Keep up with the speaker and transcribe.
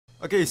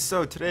Okay,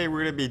 so today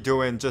we're gonna be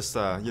doing just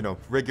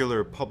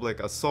regular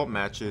public assault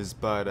matches,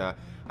 but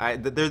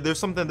there's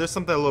something a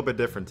little bit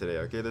different today.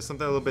 Okay, there's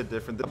something a little bit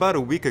different. About a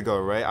week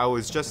ago, right, I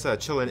was just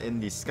chilling in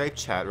the Skype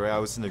chat, right? I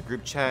was in a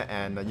group chat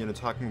and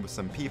talking with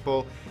some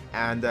people,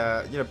 and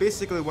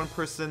basically one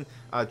person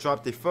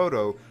dropped a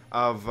photo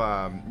of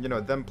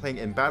them playing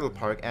in Battle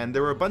Park, and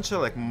there were a bunch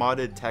of like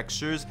modded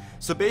textures.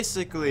 So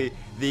basically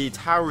the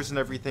towers and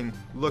everything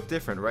look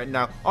different. Right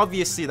now,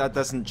 obviously that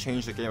doesn't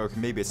change the game, or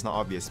maybe it's not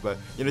obvious, but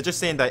just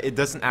saying that it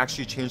doesn't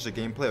actually change the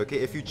gameplay. Okay,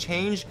 if you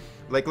change,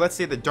 like, let's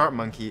say the dart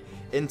monkey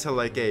into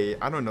like a,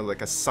 I don't know,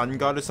 like a sun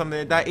god or something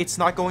like that, it's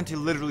not going to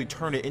literally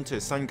turn it into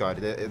a sun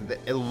god.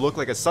 It'll look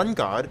like a sun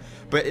god,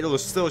 but it'll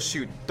still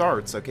shoot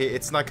darts. Okay,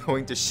 it's not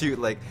going to shoot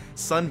like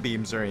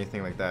sunbeams or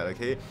anything like that.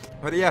 Okay,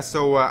 but yeah,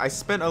 so I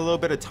spent a little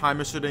bit of time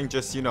yesterday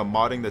just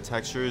modding the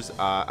textures.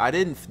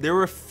 There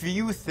were a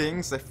few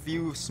things, a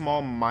few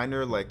small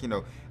minor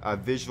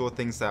visual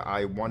things that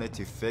I wanted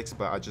to fix,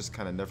 but I just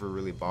kind of never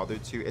really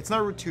bothered to. It's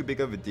not too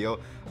big of a deal.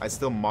 I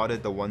still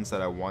modded the ones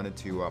that I wanted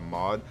to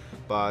mod,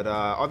 but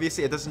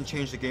obviously it doesn't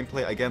change the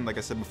gameplay, again, like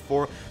I said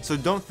before. So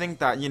don't think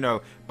that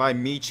by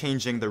me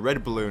changing the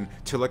red balloon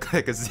to look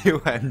like a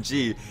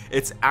ZOMG,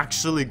 it's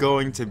actually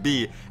going to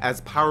be as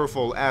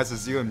powerful as a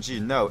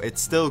ZOMG. No,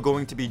 it's still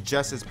going to be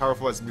just as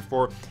powerful as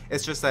before.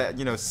 It's just that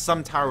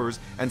some towers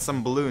and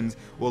some balloons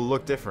will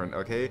look different.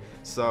 Okay,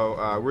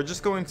 so we're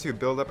just going to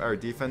build up our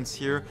defense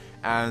here,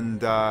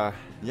 and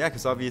yeah,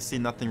 because obviously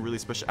nothing really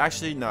special.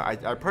 Actually, no, I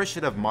probably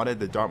should have modded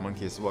the dart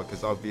monkey as well,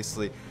 because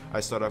obviously I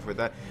start off with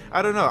that.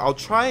 I don't know. I'll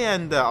try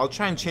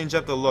and change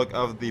up the look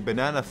of the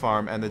banana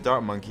farm and the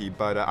dart monkey,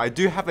 but I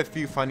do have a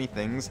few funny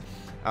things,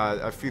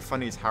 a few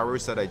funny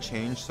towers that I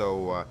changed.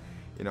 So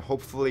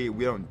hopefully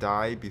we don't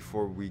die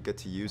before we get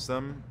to use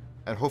them,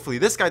 and hopefully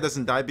this guy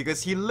doesn't die,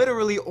 because he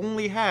literally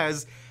only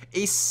has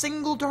a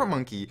single dart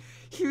monkey.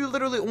 He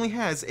literally only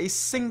has a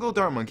single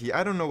dart monkey.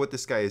 I don't know what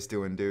this guy is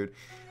doing, dude.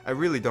 I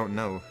really don't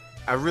know.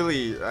 I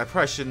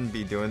probably shouldn't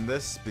be doing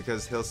this,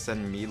 because he'll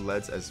send me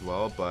leads as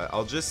well, but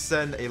I'll just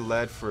send a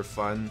lead for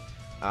fun.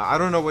 I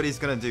don't know what he's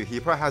gonna do. He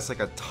probably has like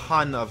a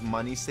ton of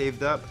money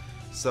saved up,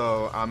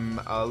 so I'm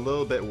a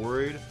little bit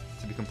worried,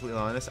 to be completely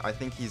honest. I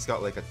think he's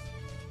got like a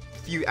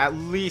few, at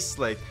least,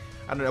 like,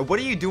 I don't know. What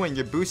are you doing?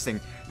 You're boosting.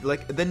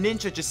 Like, the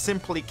ninja just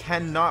simply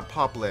cannot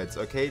pop leads,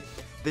 okay?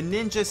 The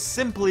ninja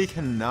simply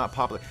cannot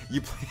pop leads. You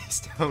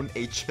place down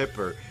a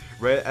chipper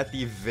right at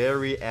the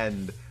very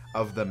end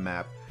of the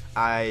map.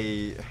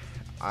 I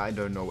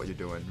don't know what you're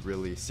doing,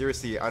 really.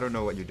 Seriously, I don't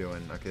know what you're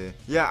doing, okay?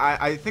 Yeah,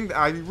 I think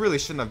I really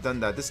shouldn't have done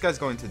that. This guy's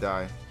going to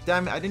die.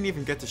 Damn it, I didn't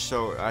even get to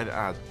show.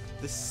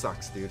 This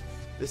sucks, dude.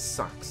 This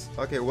sucks.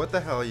 Okay, what the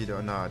hell are you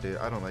doing? Nah, dude,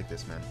 I don't like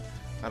this, man.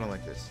 I don't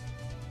like this.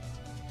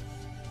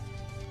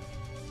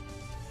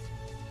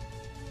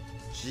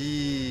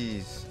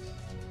 Jeez.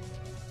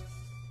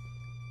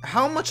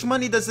 How much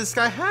money does this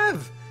guy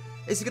have?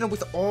 Is he gonna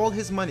with all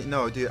his money?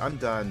 No, dude, I'm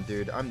done,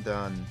 dude. I'm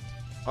done.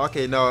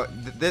 Okay, no,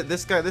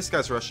 this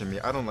guy's rushing me.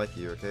 I don't like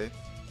you, okay?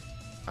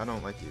 I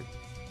don't like you.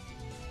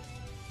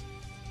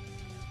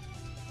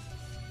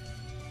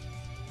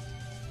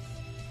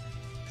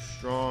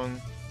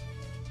 Strong.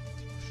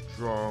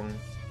 Strong.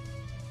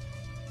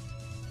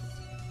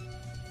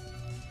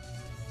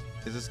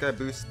 Is this guy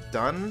boost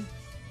done?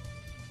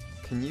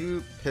 Can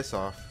you piss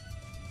off?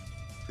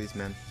 Please,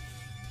 man.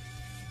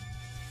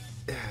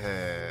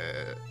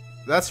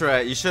 That's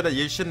right. You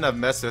shouldn't have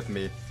messed with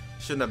me.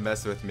 Shouldn't have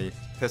messed with me.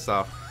 Piss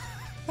off.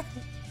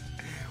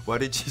 Why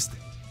did you?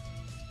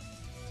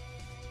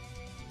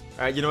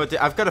 Alright, you know what?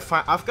 I've got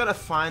to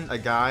find a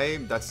guy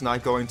that's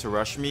not going to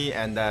rush me,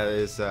 and that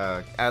is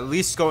at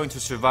least going to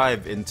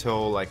survive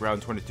until like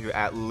round 22,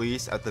 at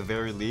the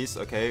very least.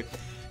 Okay,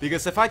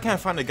 because if I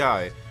can't find a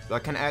guy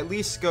that can at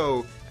least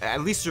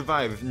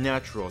survive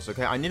naturals,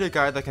 okay, I need a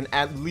guy that can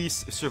at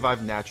least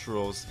survive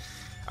naturals.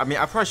 I mean,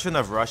 I probably shouldn't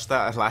have rushed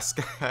that last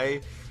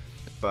guy.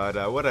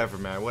 But whatever,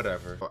 man,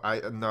 whatever.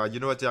 No,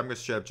 you know what, dude, I'm gonna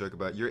straight up joke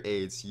about it. You're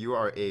AIDS. You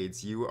are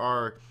AIDS. You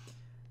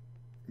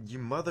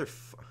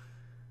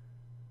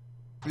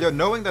Yo,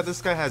 knowing that this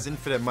guy has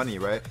infinite money,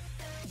 right?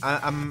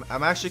 I'm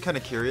actually kind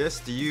of curious.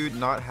 Do you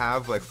not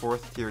have like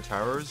 4th tier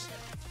towers?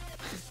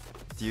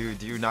 Do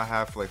you not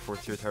have like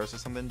 4th tier towers or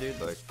something, dude?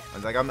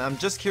 I'm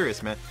just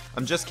curious, man.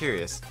 I'm just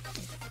curious.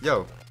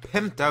 Yo,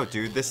 pimped out,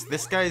 dude. This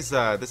guy's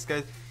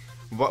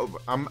what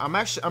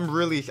I'm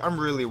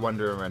really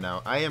wondering right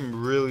now. I am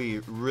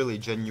really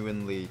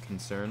genuinely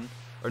concerned,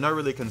 or not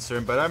really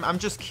concerned, but I'm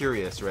just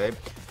curious, right?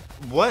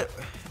 What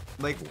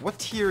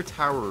tier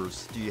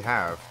towers do you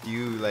have? Do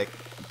you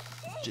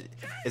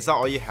is that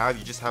all you have?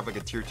 You just have like a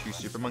tier 2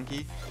 super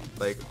monkey?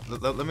 Like,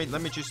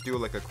 let me just do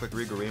like a quick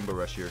Riga rainbow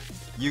rush here.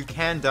 You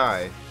can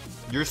die.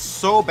 You're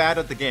so bad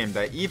at the game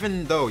that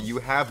even though you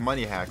have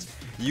money hacks,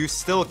 you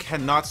still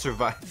cannot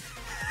survive.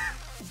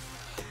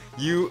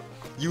 You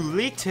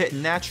leaked it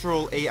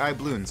natural AI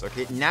balloons,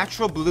 okay?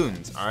 Natural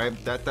balloons, alright?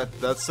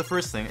 That's the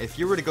first thing. If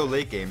you were to go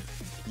late game,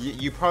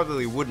 you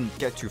probably wouldn't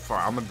get too far.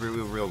 I'm gonna be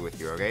real with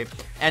you, okay?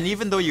 And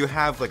even though you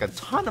have like a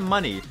ton of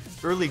money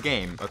early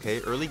game, okay,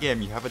 early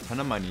game, you have a ton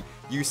of money.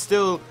 You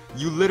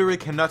literally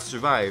cannot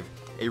survive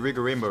a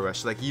Rigger Rainbow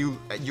Rush. Like you're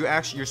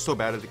so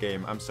bad at the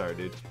game. I'm sorry,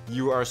 dude.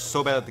 You are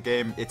so bad at the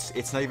game.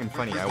 It's not even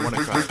funny. I want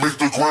to cry.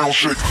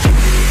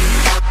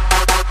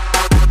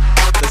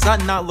 Does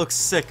that not look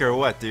sick or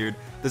what, dude?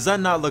 Does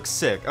that not look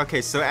sick?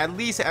 Okay, so at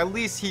least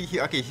he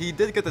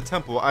did get the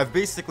temple. I've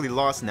basically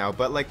lost now,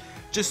 but like,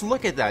 just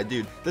look at that,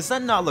 dude. Does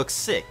that not look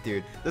sick,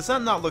 dude? Does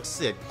that not look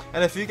sick?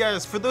 And if you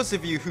guys, for those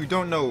of you who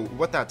don't know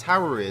what that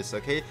tower is,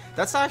 okay,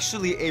 that's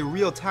actually a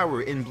real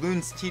tower in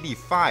Bloons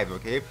TD5,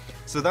 okay?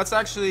 So that's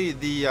actually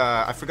the,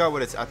 I forgot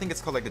what I think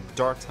it's called like the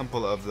Dark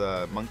Temple of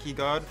the Monkey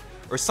God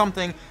or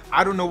something.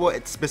 I don't know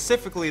what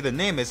specifically the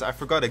name is. I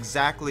forgot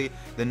exactly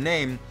the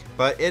name,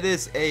 but it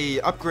is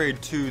a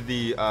upgrade to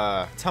the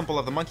Temple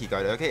of the Monkey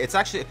God, okay? It's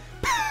actually,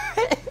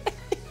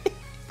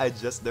 I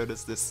just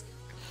noticed this.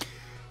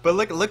 But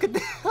look at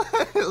the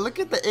look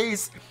at the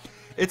ace.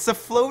 It's a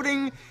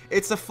floating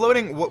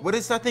what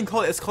is that thing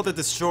called? It's called a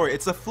destroyer.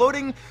 It's a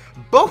floating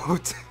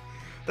boat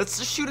that's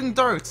just shooting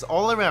darts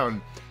all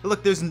around.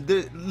 Look, there's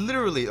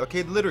literally,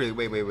 okay, literally,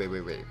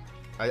 wait.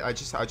 I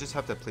just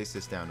have to place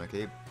this down,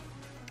 okay?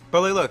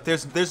 But like, look,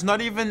 there's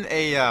not even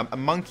a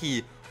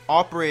monkey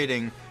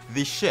operating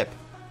the ship.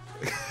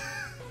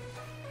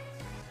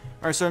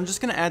 Alright, so I'm just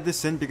gonna add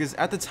this in because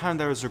at the time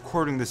that I was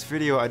recording this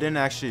video, I didn't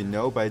actually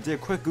know, but I did a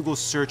quick Google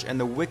search and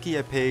the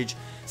Wikia page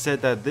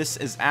said that this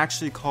is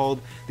actually called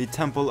the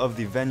Temple of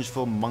the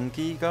Vengeful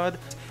Monkey God.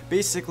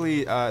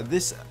 Basically,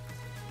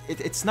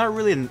 it's not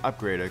really an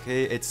upgrade,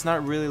 okay? It's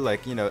not really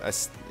like, you know,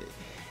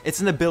 it's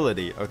an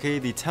ability, okay?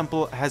 The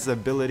temple has an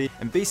ability,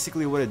 and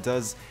basically what it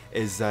does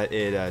is that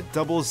it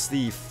doubles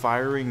the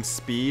firing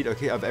speed,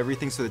 okay, of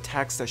everything. So the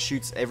attacks that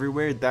shoots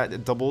everywhere,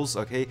 that doubles,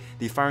 okay?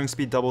 The firing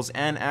speed doubles,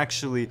 and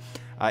actually,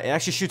 it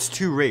actually shoots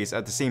 2 rays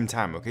at the same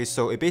time, okay?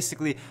 So it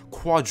basically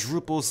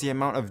quadruples the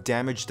amount of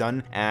damage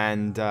done,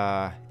 and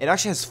it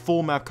actually has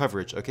full map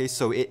coverage, okay?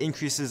 So it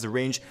increases the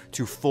range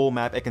to full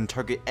map. It can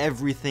target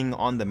everything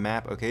on the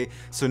map, okay?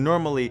 So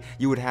normally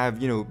you would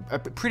have, you know, a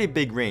pretty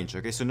big range,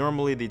 okay? So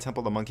normally the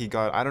Temple of the Monkey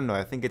God, I don't know,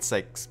 I think it's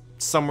like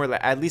somewhere like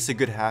at least a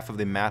good half of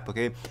the map,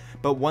 okay?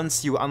 But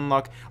once you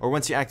unlock or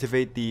once you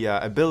activate the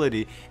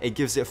ability, it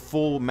gives it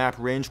full map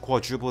range,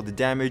 quadruple the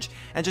damage,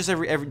 and just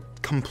every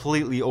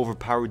completely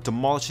overpowered,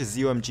 demolishes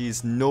the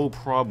OMGs, no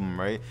problem,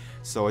 right?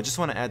 So I just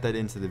want to add that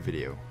into the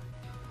video.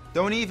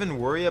 Don't even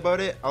worry about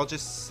it, I'll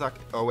just suck.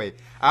 Oh wait,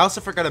 I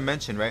also forgot to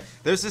mention, right?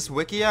 There's this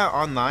Wikia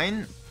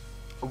online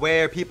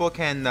where people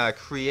can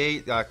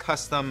create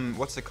custom,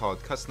 what's it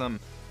called? Custom,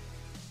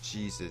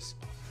 Jesus.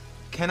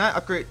 Can I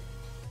upgrade?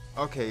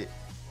 Okay.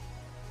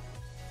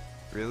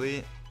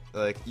 Really?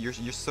 Like, you're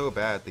so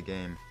bad at the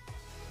game.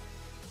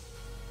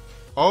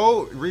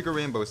 Oh, Rigger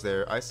Rainbow's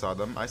there. I saw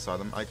them. I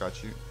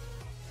got you.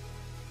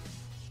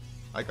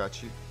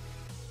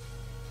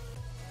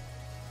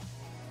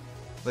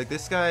 Like,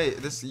 this guy,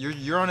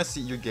 you're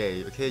honestly, you're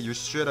gay, okay? You're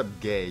straight up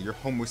gay. You're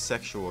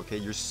homosexual, okay?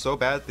 You're so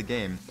bad at the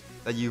game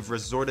that you've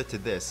resorted to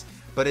this.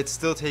 But it's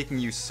still taking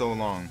you so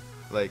long.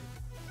 Like,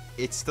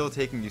 it's still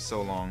taking you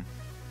so long.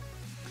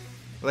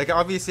 Like,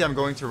 obviously I'm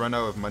going to run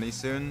out of money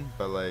soon,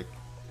 but like,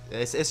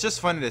 it's just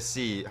funny to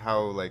see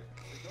how, like,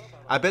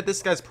 I bet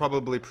this guy's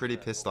probably pretty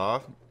pissed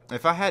off.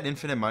 If I had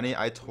infinite money,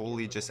 I'd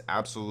totally just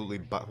absolutely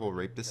butthole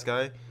rape this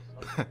guy.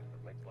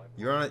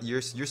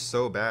 You're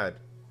so bad.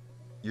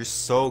 You're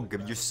so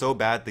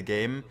bad at the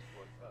game.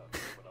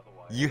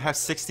 You have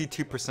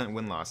 62%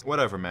 win-loss.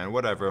 Whatever, man,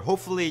 whatever.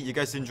 Hopefully you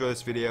guys enjoy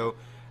this video,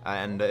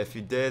 and if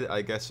you did,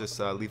 I guess just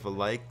leave a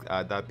like.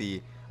 That'd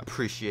be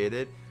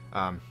appreciated.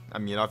 I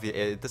mean, obviously,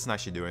 it doesn't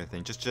actually do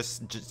anything.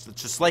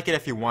 Just like it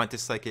if you want.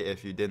 Dislike it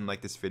if you didn't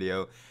like this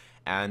video.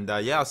 And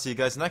yeah, I'll see you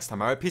guys next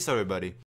time. Alright, peace out, everybody.